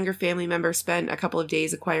and this younger family member spent a couple of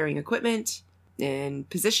days acquiring equipment and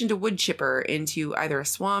positioned a wood chipper into either a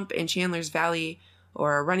swamp in Chandler's Valley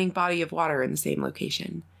or a running body of water in the same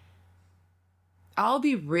location. I'll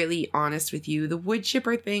be really honest with you, the wood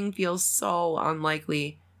chipper thing feels so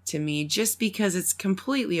unlikely to me just because it's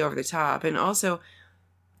completely over the top, and also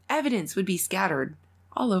evidence would be scattered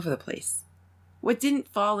all over the place. What didn't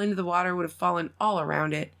fall into the water would have fallen all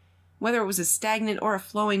around it. Whether it was a stagnant or a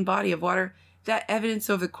flowing body of water, that evidence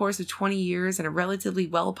over the course of 20 years in a relatively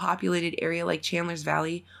well-populated area like Chandler's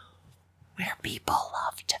Valley, where people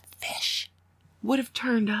love to fish, would have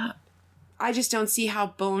turned up. I just don't see how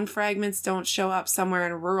bone fragments don't show up somewhere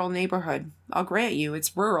in a rural neighborhood. I'll grant you,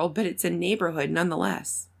 it's rural, but it's a neighborhood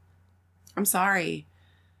nonetheless. I'm sorry.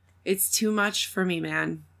 It's too much for me,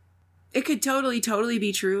 man. It could totally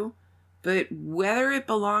be true, but whether it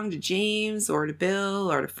belonged to James or to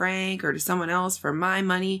Bill or to Frank or to someone else for my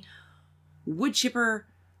money, wood chipper,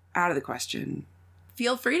 out of the question.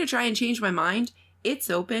 Feel free to try and change my mind. It's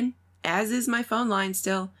open, as is my phone line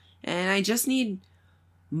still, and I just need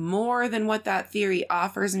more than what that theory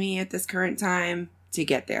offers me at this current time to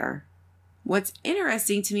get there. What's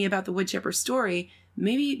interesting to me about the wood chipper story,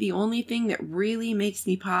 maybe the only thing that really makes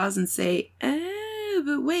me pause and say,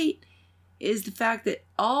 but wait, is the fact that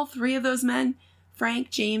all three of those men, Frank,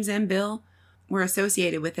 James, and Bill, were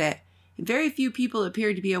associated with it. Very few people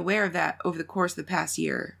appeared to be aware of that over the course of the past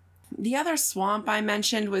year. The other swamp I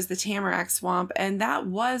mentioned was the Tamarack Swamp, and that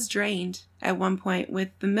was drained at one point, with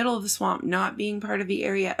the middle of the swamp not being part of the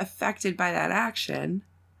area affected by that action.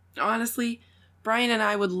 Honestly, Brian and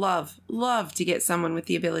I would love to get someone with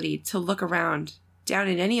the ability to look around down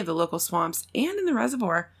in any of the local swamps and in the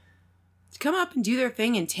reservoir, to come up and do their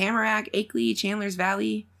thing in Tamarack, Akeley, Chandler's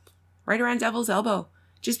Valley, right around Devil's Elbow.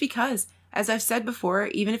 Just because, as I've said before,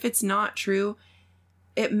 even if it's not true,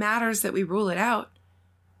 it matters that we rule it out.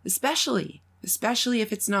 Especially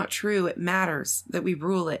if it's not true, it matters that we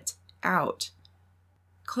rule it out.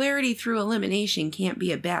 Clarity through elimination can't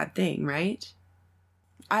be a bad thing, right?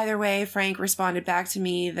 Either way, Frank responded back to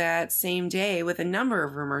me that same day with a number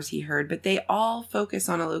of rumors he heard, but they all focus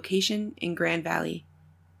on a location in Grand Valley,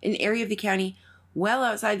 an area of the county well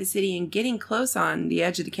outside the city and getting close on the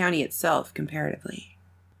edge of the county itself comparatively.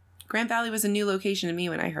 Grand Valley was a new location to me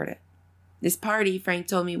when I heard it. This party, Frank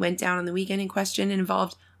told me, went down on the weekend in question and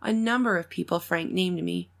involved a number of people Frank named to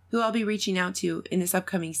me, who I'll be reaching out to in this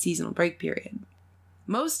upcoming seasonal break period.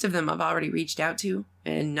 Most of them I've already reached out to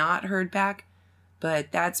and not heard back,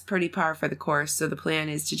 but that's pretty par for the course, so the plan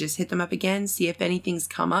is to just hit them up again, see if anything's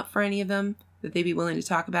come up for any of them that they'd be willing to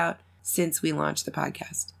talk about since we launched the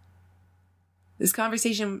podcast. This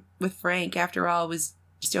conversation with Frank, after all, was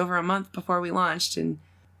just over a month before we launched, and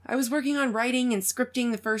I was working on writing and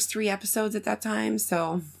scripting the first 3 episodes at that time,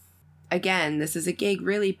 so again, this is a gig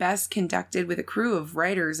really best conducted with a crew of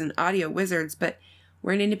writers and audio wizards, but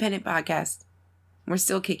we're an independent podcast. We're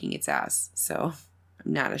still kicking its ass, so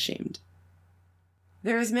I'm not ashamed.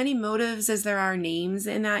 There are as many motives as there are names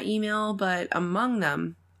in that email, but among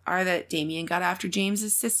them are that Damien got after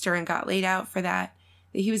James's sister and got laid out for that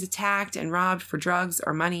he was attacked and robbed for drugs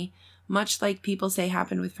or money, much like people say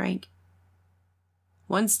happened with Frank.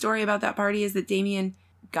 One story about that party is that Damien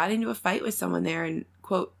got into a fight with someone there and,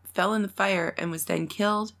 quote, fell in the fire and was then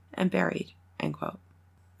killed and buried, end quote.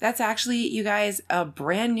 That's actually, you guys, a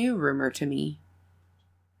brand new rumor to me.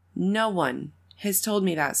 No one has told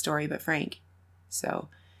me that story but Frank. So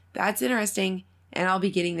that's interesting, and I'll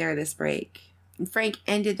be getting there this break. And Frank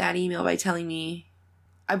ended that email by telling me,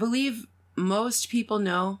 I believe most people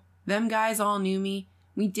know, them guys all knew me.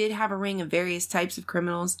 We did have a ring of various types of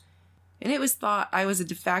criminals, and it was thought I was a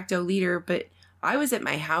de facto leader, but I was at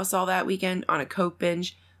my house all that weekend on a coke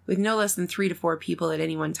binge with no less than 3 to 4 people at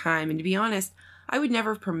any one time, and to be honest, I would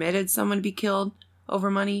never have permitted someone to be killed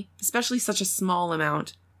over money, especially such a small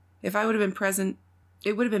amount. If I would have been present,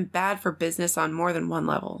 it would have been bad for business on more than one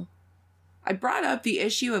level. I brought up the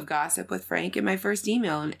issue of gossip with Frank in my first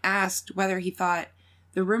email and asked whether he thought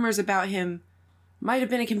the rumors about him might have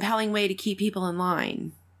been a compelling way to keep people in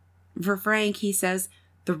line. For Frank, he says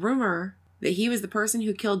the rumor that he was the person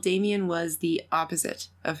who killed Damien was the opposite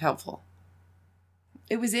of helpful.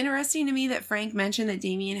 It was interesting to me that Frank mentioned that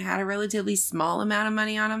Damien had a relatively small amount of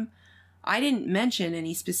money on him. I didn't mention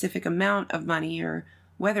any specific amount of money or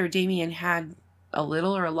whether Damien had a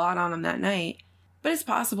little or a lot on him that night, but it's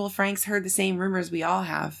possible Frank's heard the same rumors we all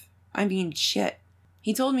have. I mean, shit.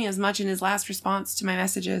 He told me as much in his last response to my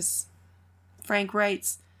messages. Frank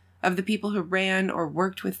writes, of the people who ran or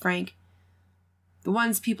worked with Frank, the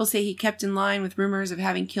ones people say he kept in line with rumors of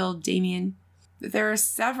having killed Damien, that there are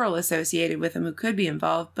several associated with him who could be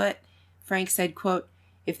involved, but Frank said, quote,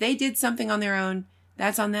 if they did something on their own,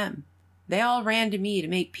 that's on them. They all ran to me to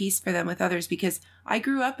make peace for them with others because I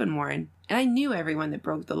grew up in Warren, and I knew everyone that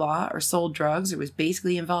broke the law or sold drugs or was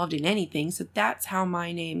basically involved in anything, so that's how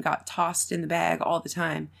my name got tossed in the bag all the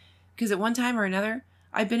time. Because at one time or another,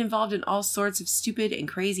 I've been involved in all sorts of stupid and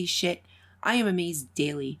crazy shit. I am amazed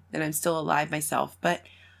daily that I'm still alive myself, but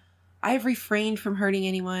I have refrained from hurting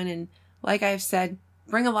anyone, and like I have said,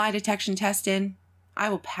 bring a lie detection test in, I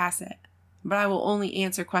will pass it. But I will only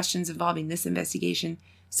answer questions involving this investigation,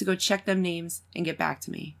 so go check them names and get back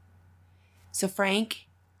to me. So Frank,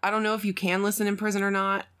 I don't know if you can listen in prison or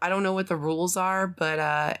not. I don't know what the rules are,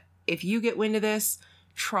 but if you get wind of this,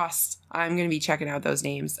 trust I'm going to be checking out those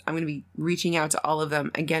names. I'm going to be reaching out to all of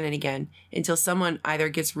them again and again until someone either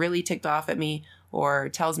gets really ticked off at me or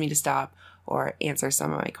tells me to stop or answer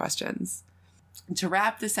some of my questions. To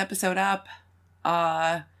wrap this episode up,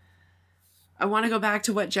 I want to go back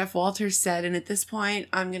to what Jeff Walters said, and at this point,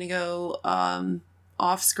 I'm going to go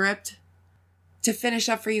off script. To finish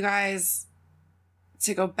up for you guys,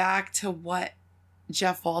 to go back to what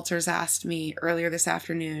Jeff Walters asked me earlier this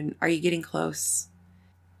afternoon, are you getting close?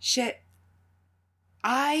 Shit.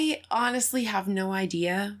 I honestly have no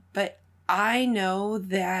idea, but I know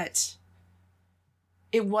that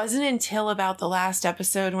it wasn't until about the last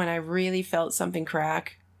episode when I really felt something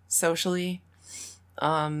crack socially.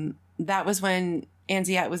 That was when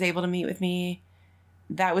Anziette was able to meet with me.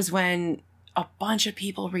 That was when a bunch of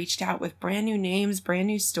people reached out with brand new names, brand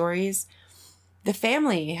new stories. The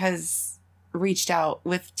family has reached out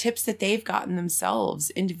with tips that they've gotten themselves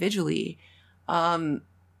individually. And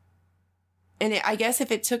I guess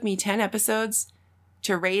if it took me 10 episodes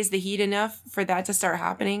to raise the heat enough for that to start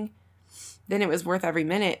happening, then it was worth every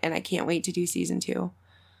minute, and I can't wait to do season 2.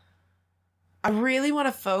 I really want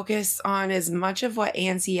to focus on as much of what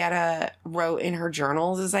Anzietta wrote in her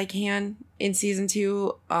journals as I can in season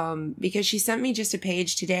 2, because she sent me just a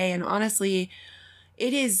page today, and honestly,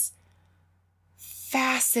 it is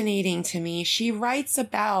fascinating to me. She writes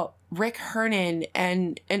about Rick Hernon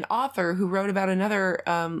and an author who wrote about another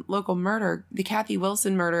local murder, the Kathy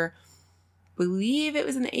Wilson murder. I believe it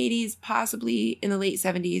was in the 80s, possibly in the late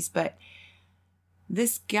 70s, but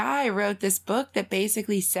this guy wrote this book that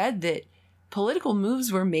basically said that political moves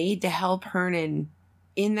were made to help Hernon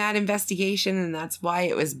in that investigation, and that's why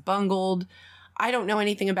it was bungled. I don't know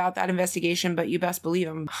anything about that investigation, but you best believe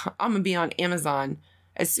I'm going to be on Amazon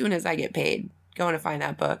as soon as I get paid going to find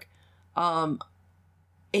that book.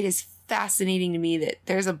 It is fascinating to me that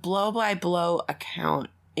there's a blow-by-blow account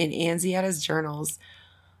in Anzietta's journals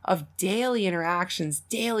of daily interactions,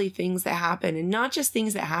 daily things that happen, and not just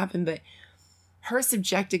things that happen, but her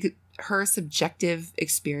subjective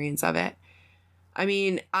experience of it. I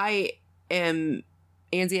mean, I am,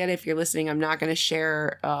 Anzietta, if you're listening, I'm not going to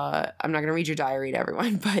share, I'm not going to read your diary to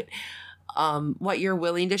everyone, but what you're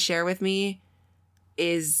willing to share with me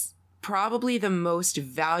is probably the most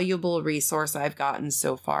valuable resource I've gotten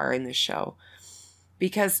so far in this show.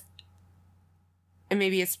 Because, and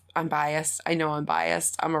maybe I'm biased. I know I'm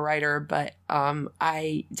biased. I'm a writer, but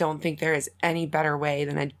I don't think there is any better way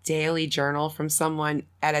than a daily journal from someone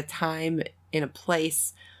at a time in a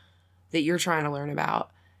place that you're trying to learn about.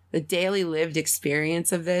 The daily lived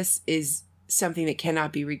experience of this is something that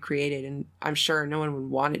cannot be recreated, and I'm sure no one would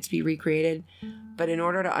want it to be recreated. But in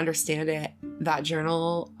order to understand it, that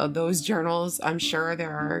journal, those journals, I'm sure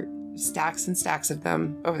there are stacks and stacks of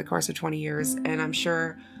them over the course of 20 years, and I'm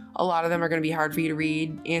sure a lot of them are going to be hard for you to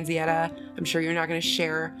read, Anzietta. I'm sure you're not going to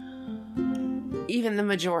share even the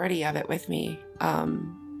majority of it with me.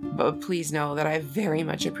 But please know that I very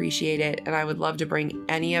much appreciate it, and I would love to bring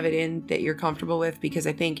any of it in that you're comfortable with, because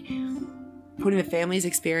I think putting the family's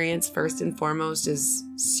experience first and foremost is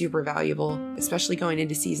super valuable, especially going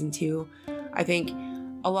into season 2. I think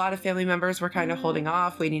a lot of family members were kind of holding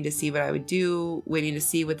off, waiting to see what I would do, waiting to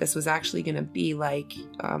see what this was actually going to be like.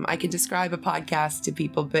 I can describe a podcast to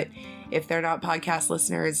people, but if they're not podcast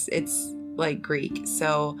listeners, it's like Greek.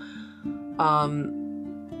 So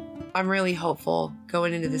I'm really hopeful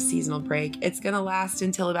going into the seasonal break. It's going to last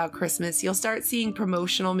until about Christmas. You'll start seeing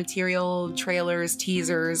promotional material, trailers,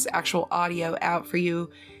 teasers, actual audio out for you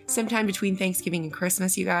sometime between Thanksgiving and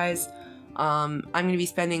Christmas, you guys. I'm going to be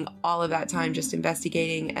spending all of that time just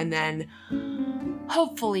investigating and then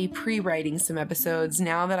hopefully pre-writing some episodes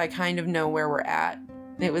now that I kind of know where we're at.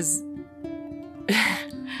 It was...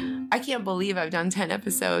 I can't believe I've done 10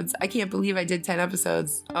 episodes. I can't believe I did 10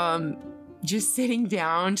 episodes. Just sitting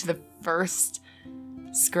down to the first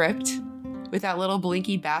script with that little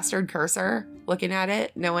blinky bastard cursor, looking at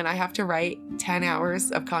it, knowing I have to write 10 hours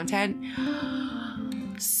of content.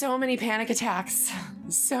 So many panic attacks.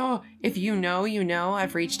 So if you know,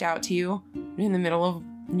 I've reached out to you in the middle of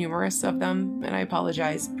numerous of them, and I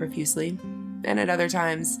apologize profusely. And at other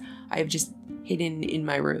times, I've just hidden in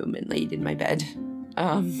my room and laid in my bed.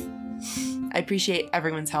 I appreciate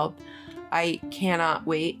everyone's help. I cannot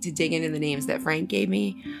wait to dig into the names that Frank gave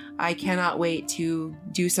me. I cannot wait to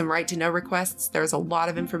do some right to know requests. There's a lot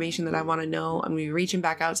of information that I want to know. I'm going to be reaching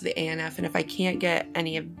back out to the ANF, and if I can't get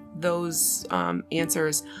any of those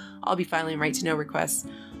answers, I'll be filing right to know requests.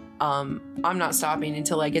 I'm not stopping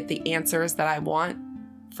until I get the answers that I want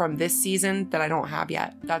from this season that I don't have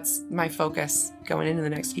yet. That's my focus going into the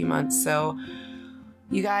next few months. So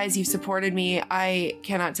you guys, you've supported me. I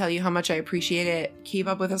cannot tell you how much I appreciate it. Keep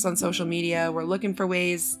up with us on social media. We're looking for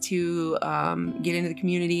ways to get into the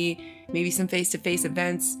community, maybe some face-to-face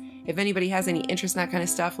events. If anybody has any interest in that kind of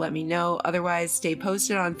stuff, let me know. Otherwise, stay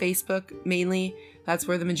posted on Facebook mainly. That's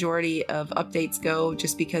where the majority of updates go,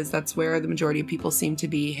 just because that's where the majority of people seem to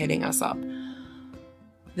be hitting us up.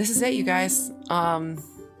 This is it, you guys. I'm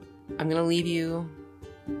going to leave you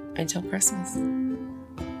until Christmas.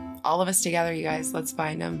 All of us together, you guys. Let's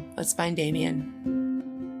find him. Let's find Damien.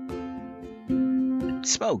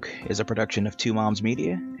 Smoke is a production of Two Moms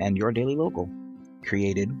Media and Your Daily Local.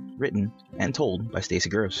 Created, written, and told by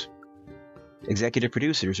Stacey Gross. Executive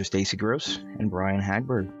producers are Stacey Gross and Brian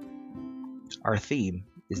Hagberg. Our theme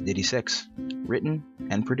is Diddy 6, written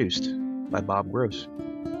and produced by Bob Gross.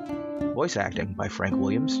 Voice acting by Frank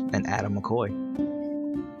Williams and Adam McCoy.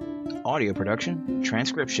 Audio production,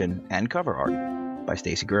 transcription, and cover art by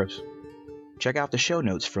Stacey Gross. Check out the show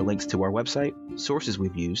notes for links to our website, sources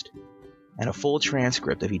we've used, and a full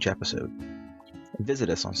transcript of each episode. Visit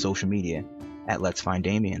us on social media at Let's Find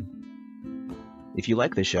Damien. If you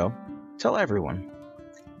like the show, tell everyone.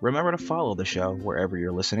 Remember to follow the show wherever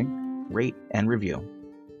you're listening, rate and review.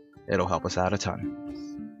 It'll help us out a ton.